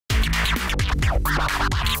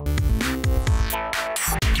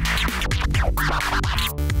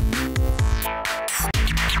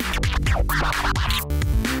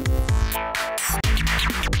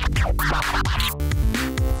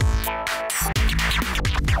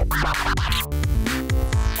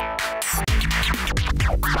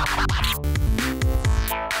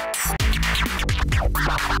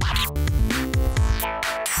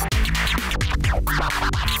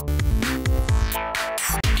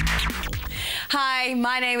Hi,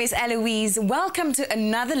 my name is Eloise. Welcome to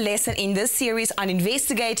another lesson in this series on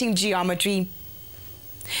investigating geometry.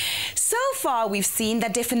 So far, we've seen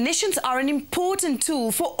that definitions are an important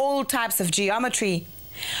tool for all types of geometry.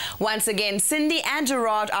 Once again, Cindy and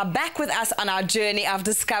Gerard are back with us on our journey of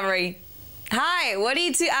discovery. Hi, what are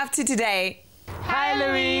you two up to today? Hi,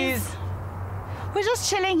 Louise. We're just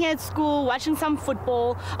chilling here at school, watching some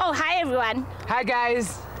football. Oh, hi, everyone. Hi,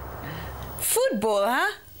 guys. Football,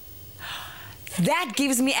 huh? That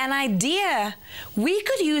gives me an idea. We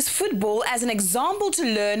could use football as an example to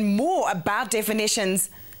learn more about definitions.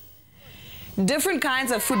 Different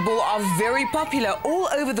kinds of football are very popular all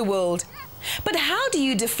over the world. But how do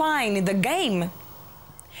you define the game?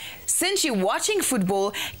 Since you're watching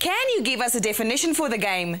football, can you give us a definition for the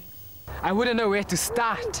game? I wouldn't know where to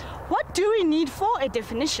start. What do we need for a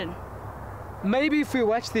definition? Maybe if we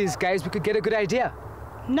watch these guys, we could get a good idea.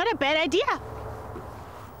 Not a bad idea.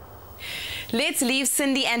 Let's leave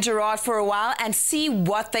Cindy and Gerard for a while and see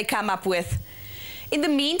what they come up with. In the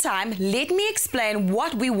meantime, let me explain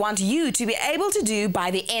what we want you to be able to do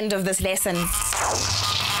by the end of this lesson.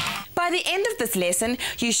 By the end of this lesson,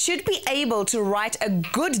 you should be able to write a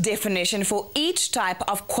good definition for each type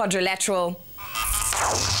of quadrilateral.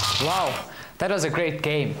 Wow, that was a great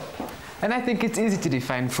game. And I think it's easy to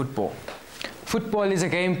define football. Football is a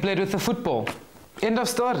game played with a football. End of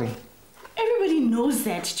story. Everybody knows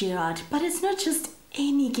that, Gerard, but it's not just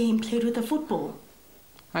any game played with a football.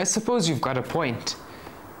 I suppose you've got a point.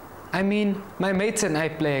 I mean, my mates and I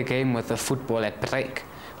play a game with a football at break,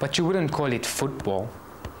 but you wouldn't call it football.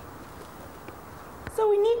 So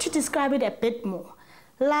we need to describe it a bit more.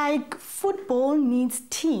 Like, football needs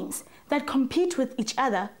teams that compete with each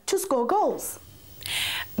other to score goals.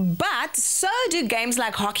 But so do games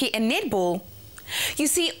like hockey and netball. You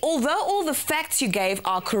see, although all the facts you gave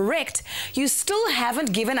are correct, you still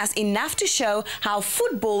haven't given us enough to show how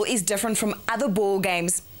football is different from other ball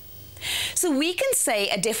games. So we can say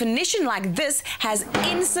a definition like this has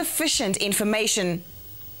insufficient information.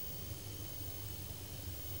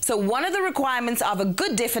 So one of the requirements of a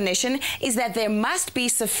good definition is that there must be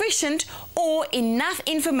sufficient or enough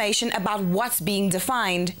information about what's being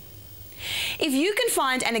defined. If you can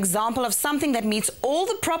find an example of something that meets all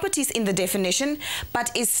the properties in the definition,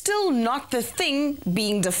 but is still not the thing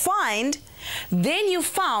being defined, then you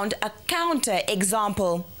found a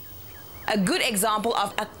counter-example. A good example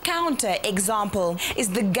of a counter-example is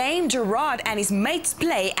the game Gerard and his mates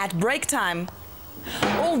play at break time.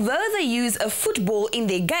 Although they use a football in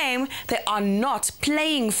their game, they are not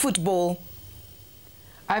playing football.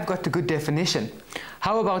 I've got a good definition.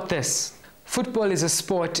 How about this? Football is a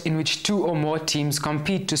sport in which two or more teams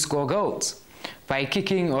compete to score goals by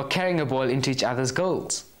kicking or carrying a ball into each other's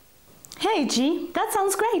goals. Hey, G, that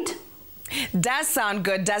sounds great. Does sound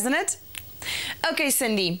good, doesn't it? Okay,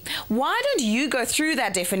 Cindy, why don't you go through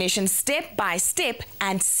that definition step by step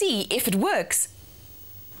and see if it works?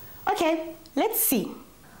 Okay, let's see.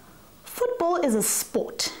 Football is a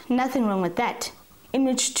sport, nothing wrong with that, in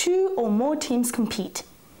which two or more teams compete.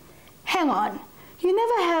 Hang on. You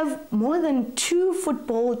never have more than 2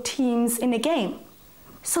 football teams in a game.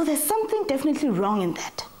 So there's something definitely wrong in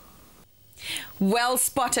that. Well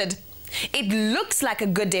spotted. It looks like a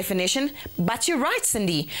good definition, but you're right,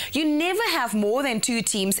 Cindy. You never have more than 2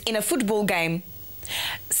 teams in a football game.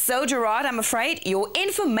 So, Gerard, I'm afraid your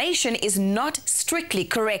information is not strictly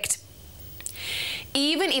correct.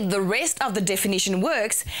 Even if the rest of the definition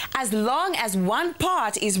works, as long as one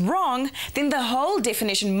part is wrong, then the whole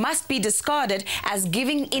definition must be discarded as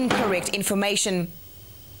giving incorrect information.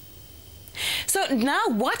 So now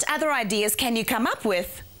what other ideas can you come up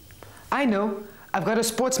with? I know. I've got a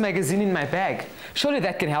sports magazine in my bag. Surely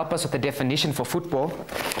that can help us with the definition for football.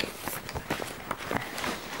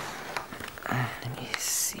 Let me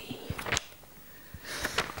see.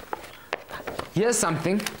 Here's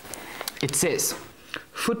something. It says,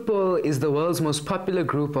 football is the world's most popular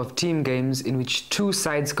group of team games in which 2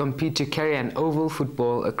 sides compete to carry an oval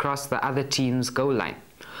football across the other team's goal line,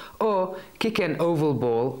 or kick an oval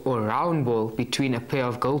ball or round ball between a pair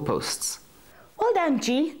of goalposts. Well done,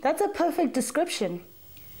 G. That's a perfect description.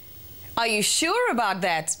 Are you sure about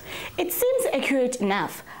that? It seems accurate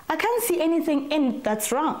enough. I can't see anything in it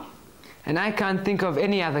that's wrong. And I can't think of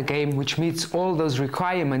any other game which meets all those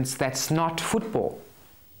requirements that's not football.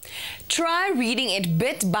 Try reading it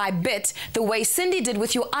bit by bit the way Cindy did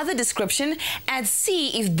with your other description and see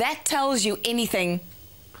if that tells you anything.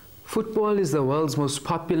 Football is the world's most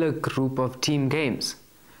popular group of team games.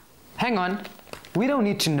 Hang on, we don't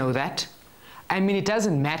need to know that. I mean, it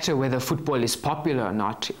doesn't matter whether football is popular or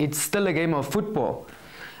not. It's still a game of football.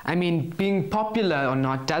 I mean, being popular or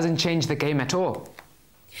not doesn't change the game at all.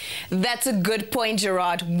 That's a good point,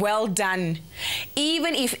 Gerard. Well done.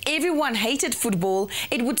 Even if everyone hated football,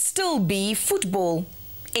 it would still be football.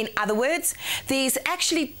 In other words, there's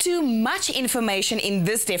actually too much information in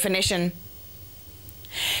this definition.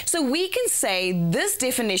 So we can say this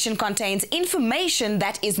definition contains information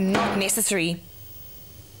that is not necessary.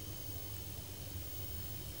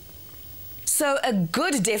 So a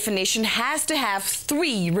good definition has to have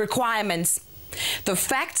 3 requirements. The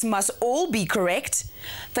facts must all be correct,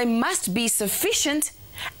 they must be sufficient,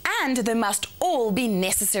 and they must all be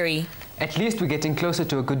necessary. At least we're getting closer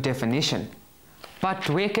to a good definition. But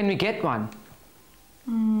where can we get one?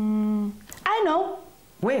 I know.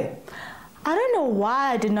 Where? I don't know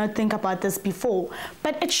why I did not think about this before,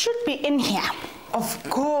 but it should be in here. Of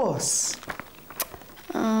course.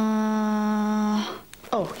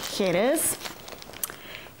 Oh, here it is.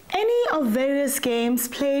 Any of various games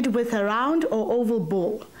played with a round or oval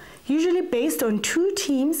ball, usually based on 2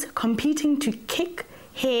 teams competing to kick,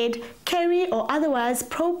 head, carry, or otherwise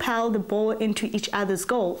propel the ball into each other's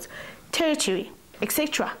goals, territory,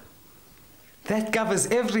 etc. That covers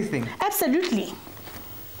everything. Absolutely.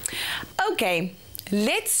 Okay,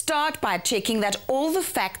 let's start by checking that all the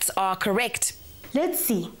facts are correct. Let's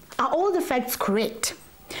see. Are all the facts correct?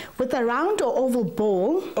 With a round or oval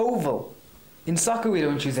ball... Oval. In soccer we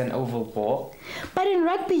don't use an oval ball. But in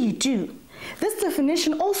rugby you do. This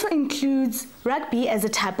definition also includes rugby as a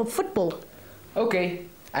type of football. Okay,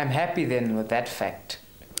 I'm happy then with that fact.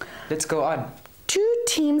 Let's go on. 2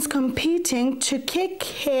 teams competing to kick,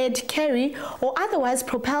 head, carry, or otherwise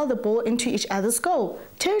propel the ball into each other's goal,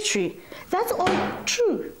 territory. That's all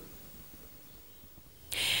true.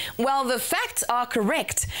 Well, the facts are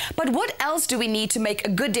correct, but what else do we need to make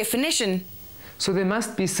a good definition? So there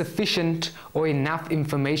must be sufficient or enough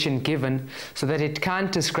information given so that it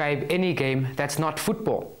can't describe any game that's not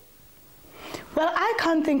football. Well, I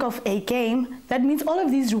can't think of a game that meets all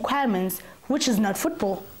of these requirements, which is not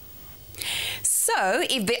football. So,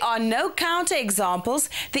 if there are no counterexamples,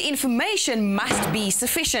 the information must be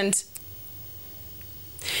sufficient.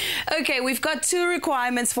 Okay, we've got 2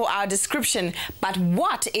 requirements for our description, but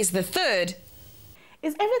what is the 3rd?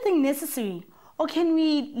 Is everything necessary, or can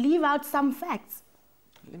we leave out some facts?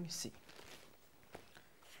 Let me see.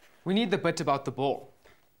 We need the bit about the ball,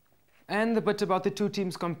 and the bit about the 2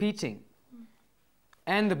 teams competing,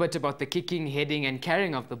 and the bit about the kicking, heading, and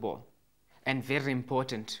carrying of the ball. And very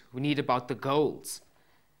important, we need about the goals.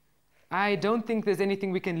 I don't think there's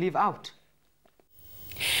anything we can leave out.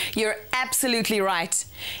 You're absolutely right.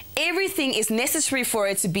 Everything is necessary for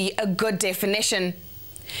it to be a good definition.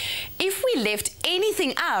 If we left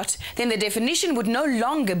anything out, then the definition would no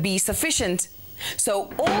longer be sufficient.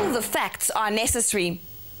 So all the facts are necessary.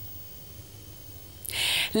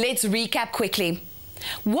 Let's recap quickly.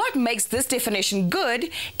 What makes this definition good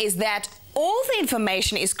is that all the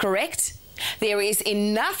information is correct, there is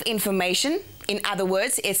enough information, in other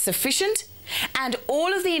words, it's sufficient, and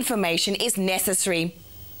all of the information is necessary.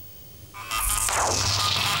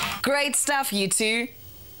 Great stuff, you two.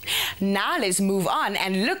 Now let's move on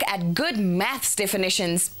and look at good maths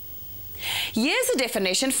definitions. Here's a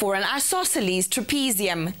definition for an isosceles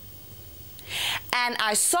trapezium. An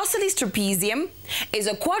isosceles trapezium is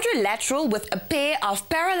a quadrilateral with a pair of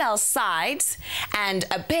parallel sides and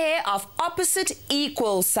a pair of opposite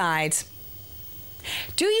equal sides.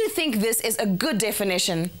 Do you think this is a good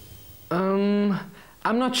definition? I'm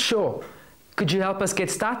not sure. Could you help us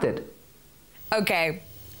get started? Okay.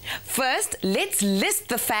 First, let's list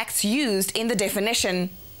the facts used in the definition.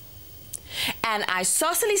 An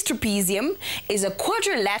isosceles trapezium is a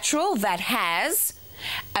quadrilateral that has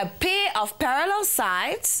a pair of parallel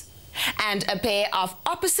sides and a pair of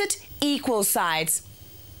opposite equal sides.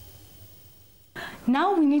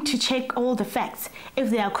 Now we need to check all the facts, if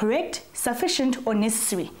they are correct, sufficient, or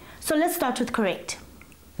necessary. So let's start with correct.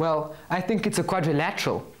 Well, I think it's a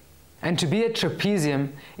quadrilateral. And to be a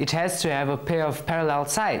trapezium, it has to have a pair of parallel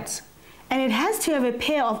sides. And it has to have a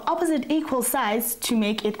pair of opposite equal sides to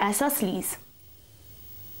make it isosceles.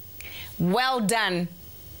 Well done.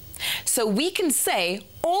 So we can say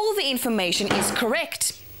all the information is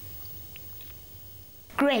correct.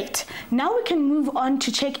 Great. Now we can move on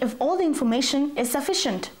to check if all the information is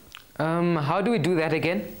sufficient. How do we do that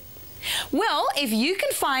again? Well, if you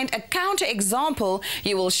can find a counterexample,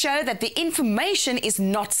 you will show that the information is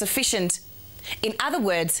not sufficient. In other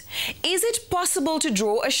words, is it possible to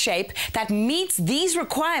draw a shape that meets these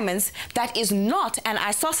requirements that is not an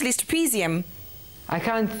isosceles trapezium? I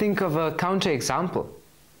can't think of a counterexample.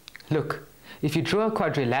 Look, if you draw a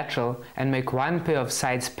quadrilateral and make one pair of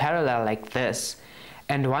sides parallel like this,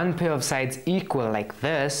 and one pair of sides equal like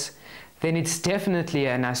this, then it's definitely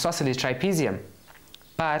an isosceles trapezium.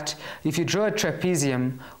 But if you draw a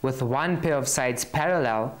trapezium with one pair of sides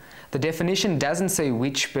parallel, the definition doesn't say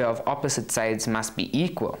which pair of opposite sides must be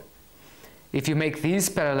equal. If you make these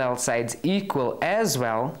parallel sides equal as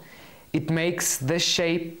well, it makes this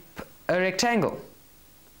shape a rectangle.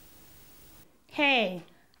 Hey,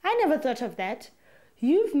 I never thought of that.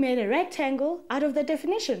 You've made a rectangle out of the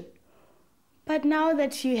definition. But now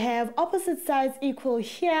that you have opposite sides equal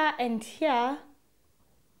here and here,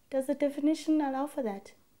 does the definition allow for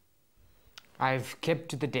that? I've kept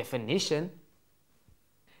to the definition.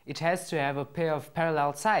 It has to have a pair of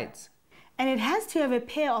parallel sides. And it has to have a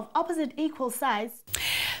pair of opposite equal sides.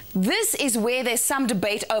 This is where there's some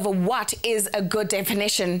debate over what is a good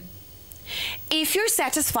definition. If you're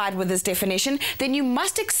satisfied with this definition, then you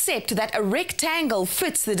must accept that a rectangle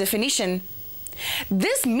fits the definition.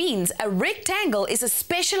 This means a rectangle is a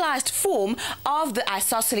specialized form of the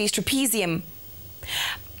isosceles trapezium.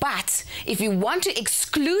 But if you want to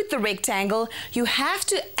exclude the rectangle, you have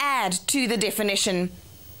to add to the definition.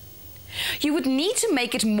 You would need to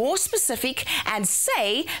make it more specific and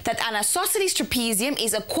say that an isosceles trapezium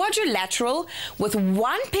is a quadrilateral with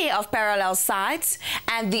one pair of parallel sides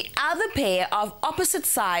and the other pair of opposite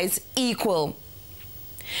sides equal.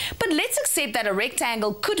 But let's accept that a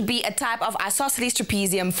rectangle could be a type of isosceles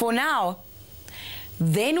trapezium for now.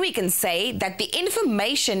 Then we can say that the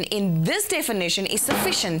information in this definition is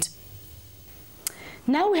sufficient.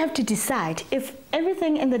 Now we have to decide if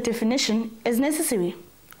everything in the definition is necessary.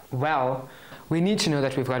 Well, we need to know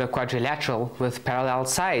that we've got a quadrilateral with parallel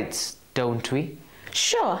sides, don't we?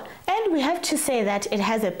 Sure, and we have to say that it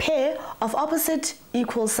has a pair of opposite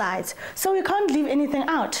equal sides, so we can't leave anything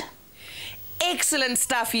out. Excellent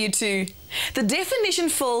stuff, you two. The definition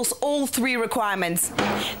fills all three requirements.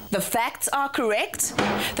 The facts are correct,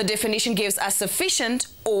 the definition gives us sufficient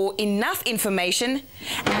or enough information,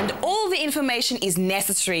 and all the information is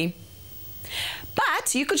necessary.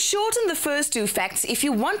 But you could shorten the first two facts if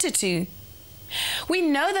you wanted to. We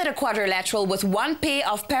know that a quadrilateral with one pair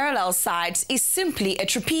of parallel sides is simply a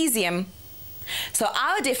trapezium. So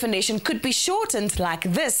our definition could be shortened like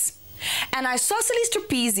this. An isosceles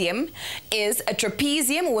trapezium is a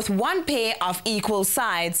trapezium with one pair of equal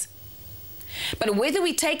sides. But whether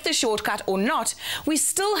we take the shortcut or not, we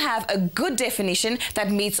still have a good definition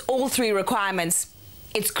that meets all three requirements.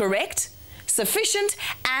 It's correct, sufficient,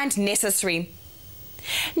 and necessary.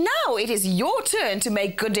 Now it is your turn to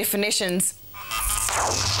make good definitions.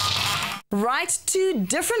 Write two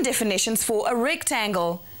different definitions for a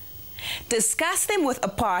rectangle. Discuss them with a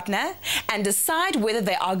partner and decide whether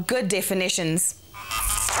they are good definitions.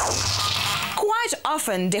 Quite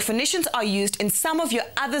often, definitions are used in some of your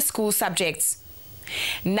other school subjects.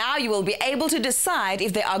 Now you will be able to decide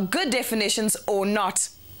if they are good definitions or not.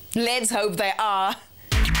 Let's hope they are.